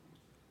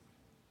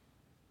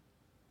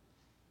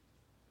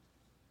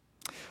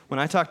 When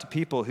I talk to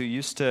people who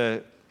used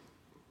to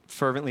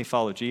fervently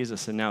follow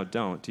Jesus and now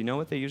don't, do you know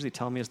what they usually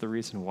tell me is the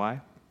reason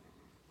why?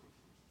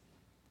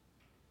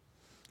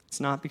 It's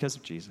not because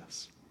of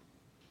Jesus.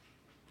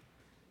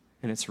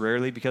 And it's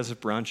rarely because of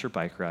brunch or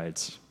bike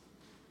rides.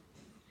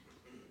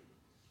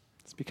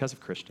 It's because of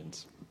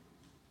Christians.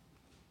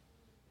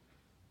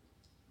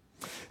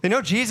 They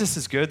know Jesus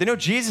is good. They know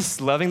Jesus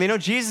is loving. They know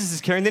Jesus is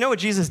caring. They know what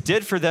Jesus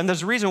did for them.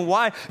 There's a reason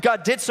why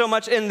God did so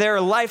much in their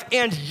life,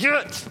 and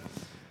yet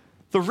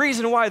the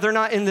reason why they're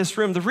not in this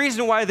room, the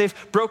reason why they've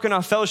broken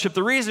off fellowship,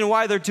 the reason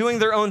why they're doing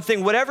their own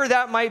thing, whatever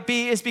that might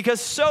be, is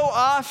because so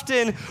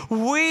often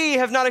we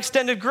have not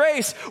extended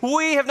grace.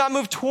 We have not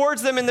moved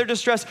towards them in their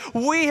distress.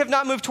 We have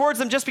not moved towards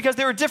them just because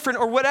they were different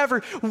or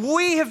whatever.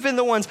 We have been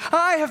the ones,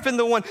 I have been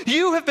the one,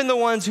 you have been the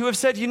ones who have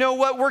said, you know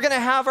what, we're going to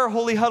have our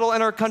holy huddle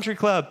and our country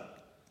club.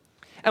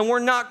 And we're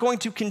not going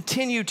to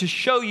continue to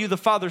show you the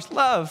Father's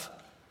love.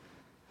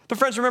 But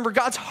friends, remember,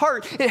 God's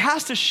heart, it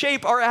has to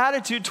shape our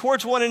attitude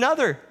towards one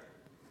another.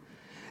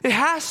 It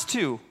has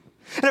to.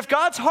 And if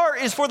God's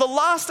heart is for the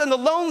lost and the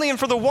lonely and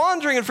for the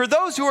wandering and for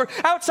those who are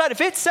outside, if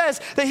it says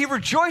that he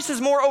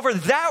rejoices more over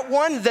that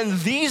one than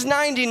these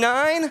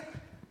 99,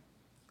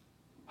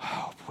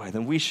 oh boy,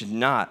 then we should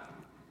not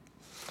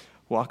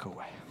walk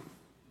away.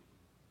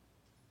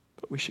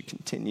 But we should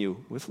continue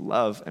with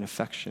love and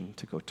affection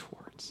to go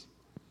towards.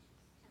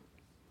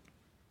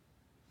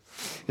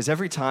 Because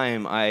every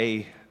time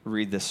I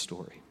read this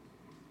story,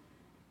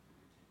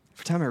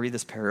 every time I read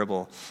this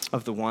parable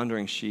of the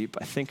wandering sheep,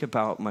 I think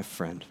about my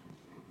friend.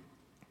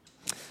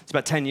 It's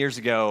about 10 years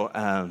ago,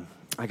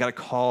 I got a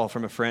call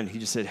from a friend. He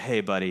just said,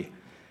 hey, buddy,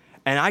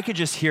 And I could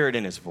just hear it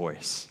in his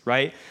voice,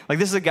 right? Like,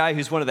 this is a guy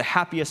who's one of the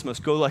happiest,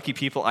 most go-lucky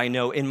people I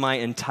know in my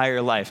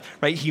entire life,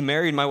 right? He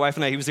married my wife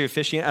and I. He was the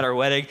officiant at our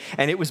wedding,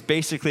 and it was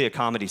basically a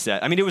comedy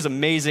set. I mean, it was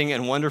amazing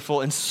and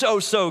wonderful and so,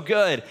 so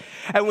good.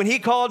 And when he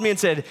called me and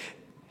said,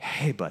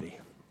 "Hey, buddy,"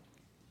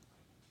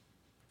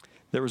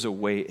 there was a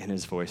weight in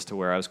his voice to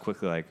where I was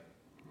quickly like,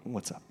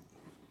 "What's up?"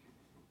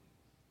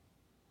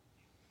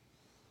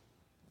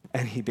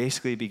 And he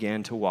basically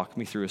began to walk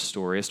me through a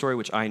story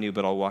which I knew,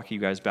 but I'll walk you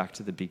guys back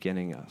to the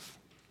beginning of.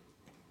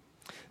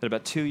 That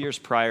about 2 years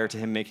prior to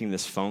him making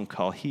this phone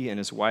call, he and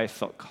his wife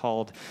felt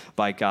called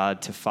by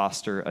God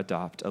to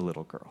adopt a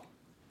little girl.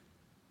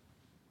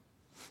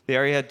 They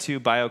already had 2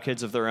 bio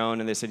kids of their own,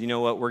 and they said, "You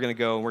know what, we're going to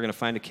go and we're going to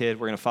find a kid,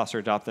 we're going to foster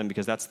adopt them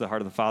because that's the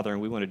heart of the Father,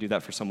 and we want to do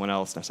that for someone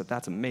else." And I said,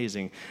 "That's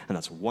amazing, and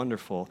that's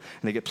wonderful."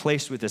 And they get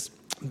placed with this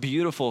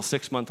beautiful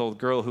 6-month-old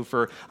girl who,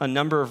 for a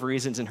number of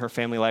reasons in her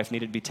family life,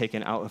 needed to be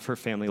taken out of her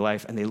family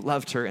life, and they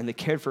loved her, and they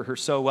cared for her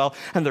so well,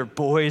 and their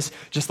boys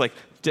just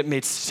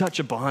made such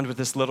a bond with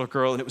this little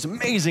girl, and it was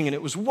amazing, and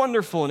it was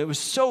wonderful, and it was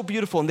so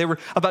beautiful, and they were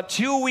about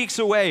 2 weeks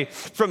away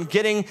from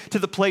getting to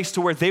the place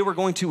to where they were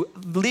going to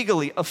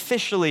legally,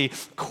 officially,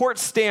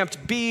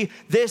 court-stamped, be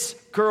this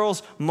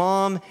girl's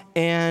mom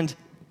and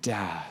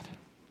dad.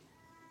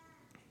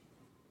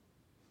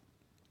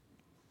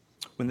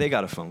 When they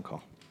got a phone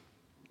call,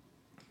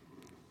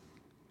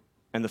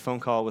 and the phone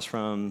call was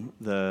from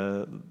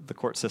the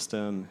court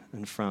system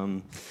and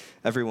from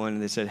everyone,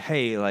 and they said,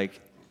 "Hey,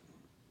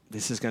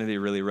 this is going to be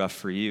really rough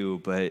for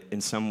you, but in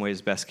some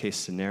ways, best case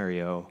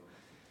scenario,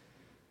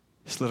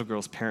 this little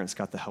girl's parents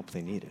got the help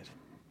they needed.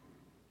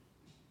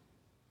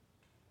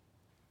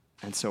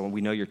 And so we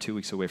know you're 2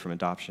 weeks away from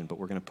adoption, but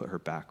we're going to put her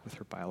back with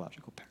her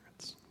biological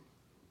parents."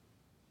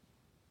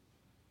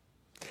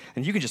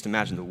 And you can just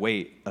imagine the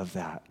weight of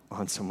that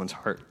on someone's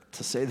heart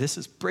to say, this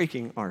is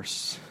breaking our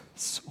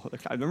soul.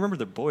 I remember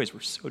the boys were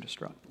so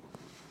distraught.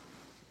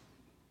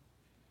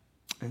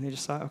 And they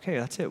just thought, okay,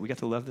 that's it. We got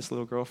to love this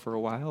little girl for a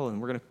while,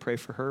 and we're going to pray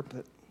for her,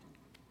 but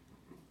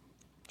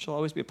she'll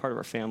always be a part of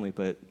our family,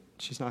 but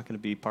she's not going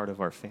to be part of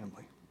our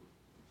family.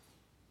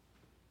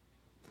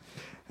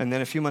 And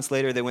then a few months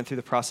later, they went through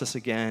the process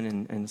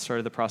again and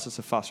started the process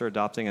of foster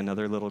adopting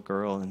another little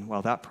girl. And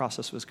while that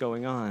process was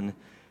going on,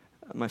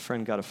 my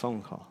friend got a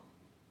phone call.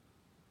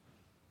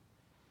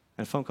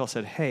 And a phone call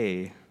said,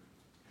 "Hey,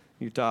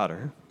 your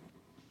daughter,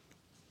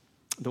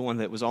 the one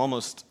that was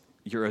almost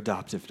your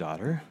adoptive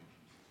daughter,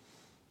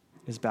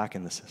 is back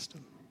in the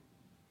system.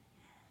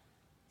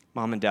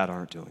 Mom and dad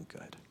aren't doing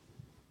good."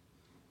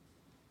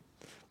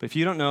 But if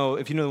you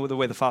know the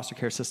way the foster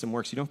care system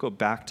works, you don't go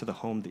back to the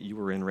home that you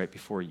were in right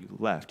before you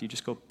left. You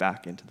just go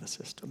back into the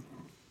system.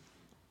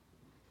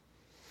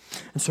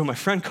 And so my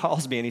friend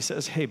calls me and he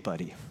says, "Hey,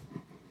 buddy,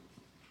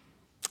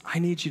 I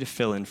need you to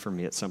fill in for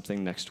me at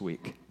something next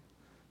week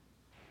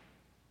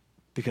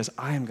because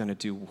I am going to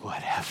do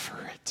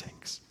whatever it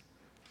takes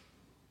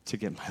to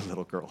get my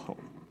little girl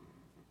home."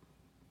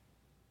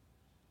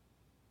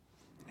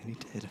 And he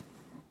did.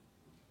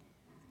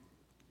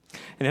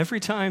 And every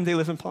time, they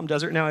live in Palm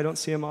Desert now, I don't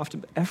see him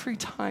often, but every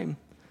time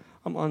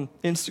I'm on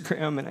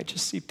Instagram and I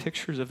just see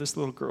pictures of this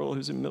little girl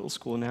who's in middle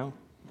school now,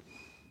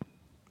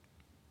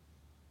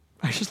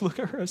 I just look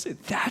at her and say,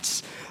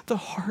 that's the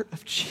heart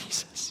of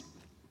Jesus.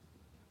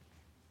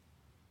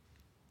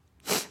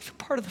 If you're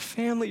part of the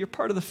family, you're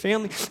part of the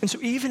family. And so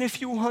even if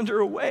you wander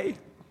away,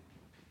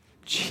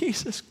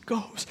 Jesus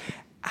goes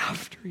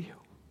after you.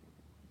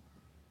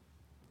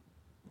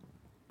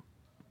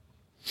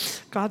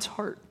 God's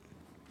heart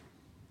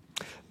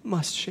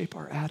must shape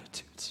our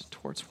attitudes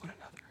towards one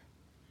another.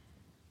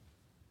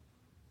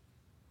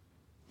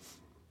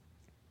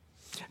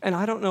 And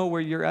I don't know where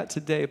you're at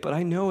today, but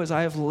I know as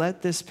I have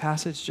let this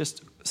passage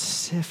just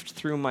sift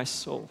through my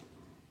soul,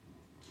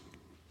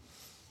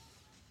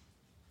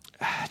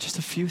 just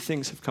a few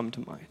things have come to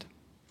mind.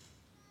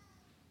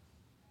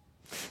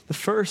 The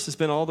first has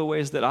been all the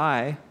ways that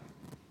I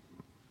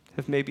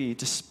have maybe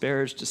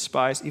disparaged,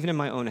 despised, even in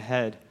my own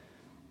head,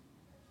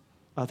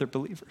 other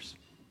believers.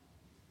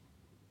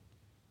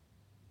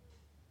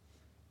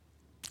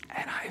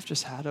 And I have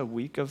just had a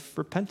week of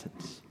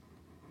repentance.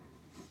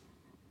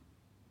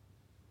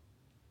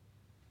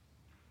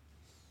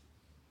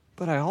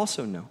 But I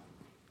also know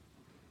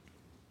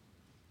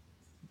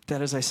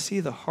that as I see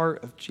the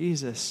heart of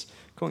Jesus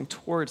going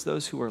towards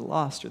those who are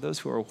lost or those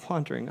who are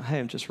wandering, I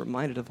am just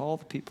reminded of all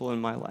the people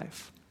in my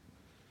life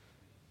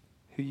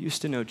who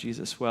used to know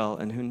Jesus well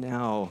and who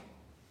now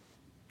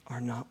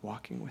are not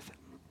walking with him.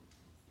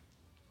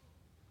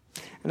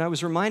 And I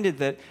was reminded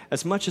that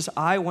as much as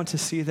I want to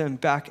see them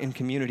back in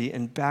community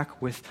and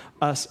back with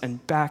us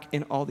and back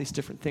in all these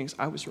different things,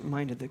 I was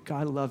reminded that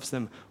God loves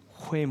them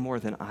way more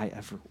than I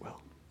ever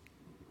will.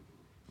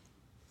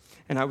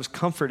 And I was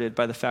comforted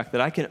by the fact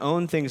that I can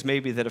own things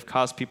maybe that have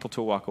caused people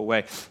to walk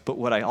away, but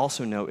what I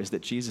also know is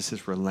that Jesus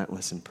is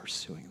relentless in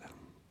pursuing them.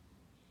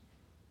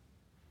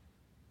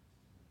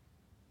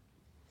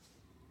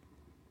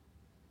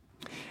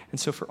 And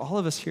so for all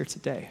of us here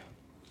today,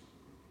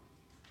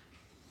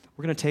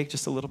 we're going to take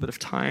just a little bit of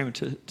time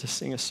to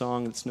sing a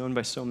song that's known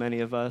by so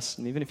many of us.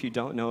 And even if you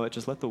don't know it,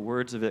 just let the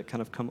words of it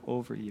kind of come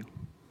over you.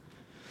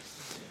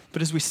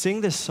 But as we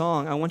sing this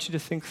song, I want you to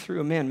think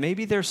through, man,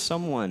 maybe there's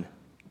someone,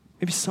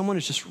 maybe someone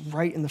is just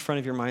right in the front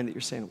of your mind that you're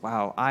saying,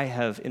 wow, I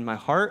have in my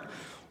heart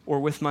or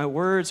with my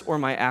words or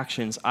my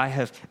actions, I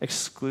have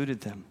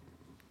excluded them.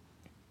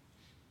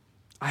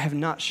 I have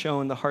not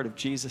shown the heart of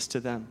Jesus to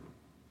them.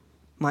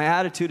 My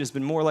attitude has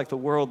been more like the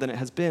world than it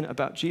has been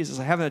about Jesus.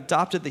 I haven't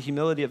adopted the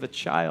humility of a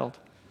child.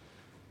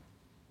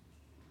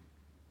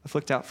 I've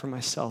looked out for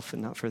myself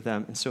and not for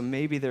them. And so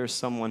maybe there's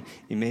someone,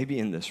 you may be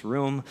in this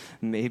room,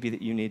 maybe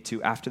that you need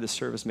to, after the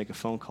service, make a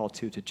phone call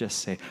to just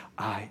say,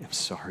 I am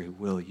sorry,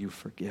 will you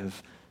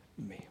forgive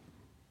me?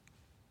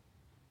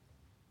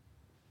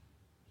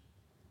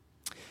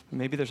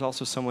 Maybe there's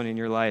also someone in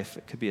your life,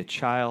 it could be a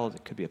child,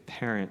 it could be a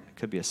parent, it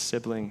could be a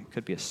sibling, it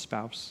could be a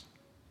spouse,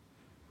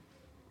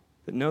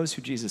 that knows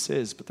who Jesus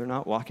is, but they're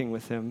not walking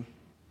with him.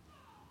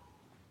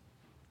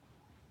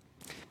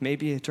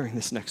 Maybe during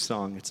this next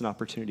song, it's an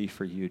opportunity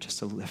for you just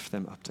to lift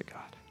them up to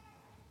God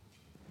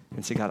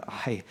and say, God,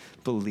 I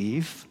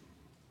believe,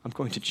 I'm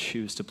going to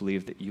choose to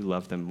believe that you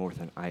love them more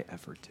than I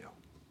ever do.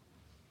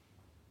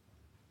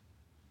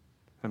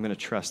 I'm going to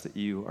trust that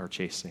you are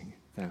chasing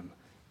them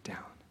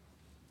down.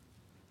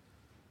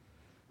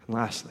 And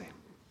lastly,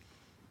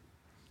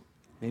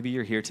 maybe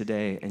you're here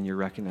today and you're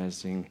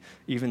recognizing,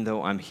 even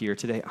though I'm here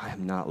today, I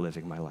am not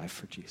living my life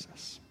for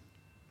Jesus.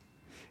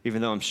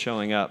 Even though I'm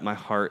showing up, my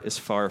heart is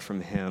far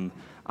from him.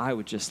 I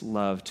would just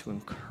love to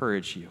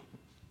encourage you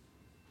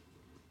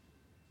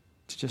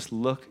to just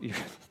look,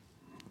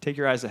 take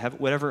your eyes to heaven,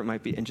 whatever it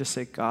might be, and just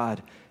say,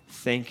 God,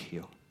 thank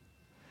you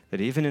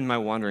that even in my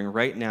wandering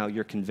right now,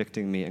 you're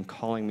convicting me and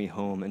calling me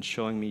home and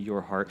showing me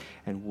your heart,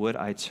 and would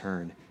I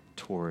turn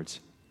towards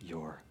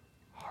your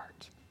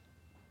heart?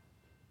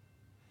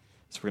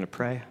 So we're going to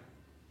pray,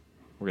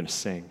 we're going to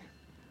sing,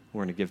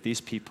 we're going to give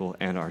these people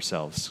and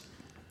ourselves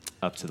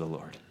up to the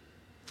Lord.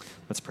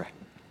 Let's pray.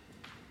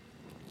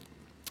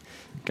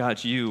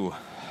 God, we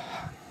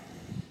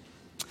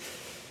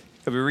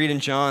read in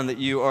John that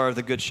you are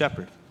the good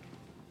shepherd.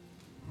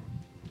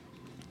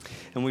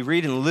 And we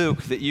read in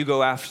Luke that you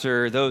go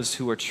after those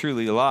who are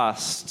truly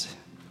lost.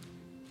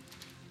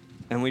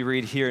 And we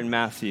read here in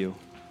Matthew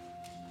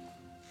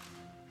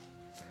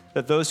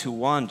that those who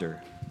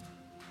wander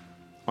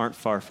aren't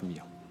far from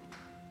you.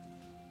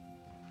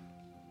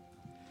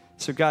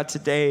 So God,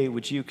 today,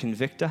 would you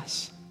convict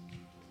us?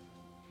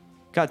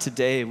 God,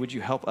 today, would you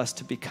help us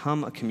to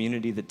become a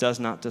community that does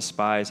not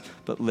despise,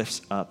 but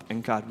lifts up?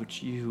 And God,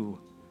 would you,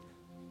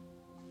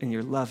 in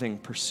your loving,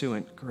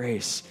 pursuant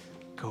grace,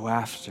 go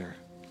after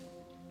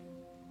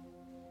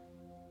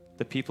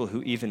the people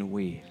who even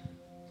we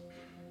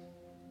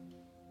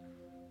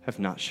have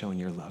not shown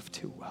your love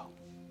too well.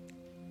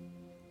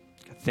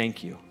 God,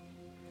 thank you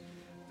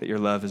that your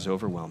love is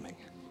overwhelming.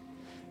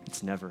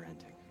 It's never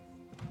ending.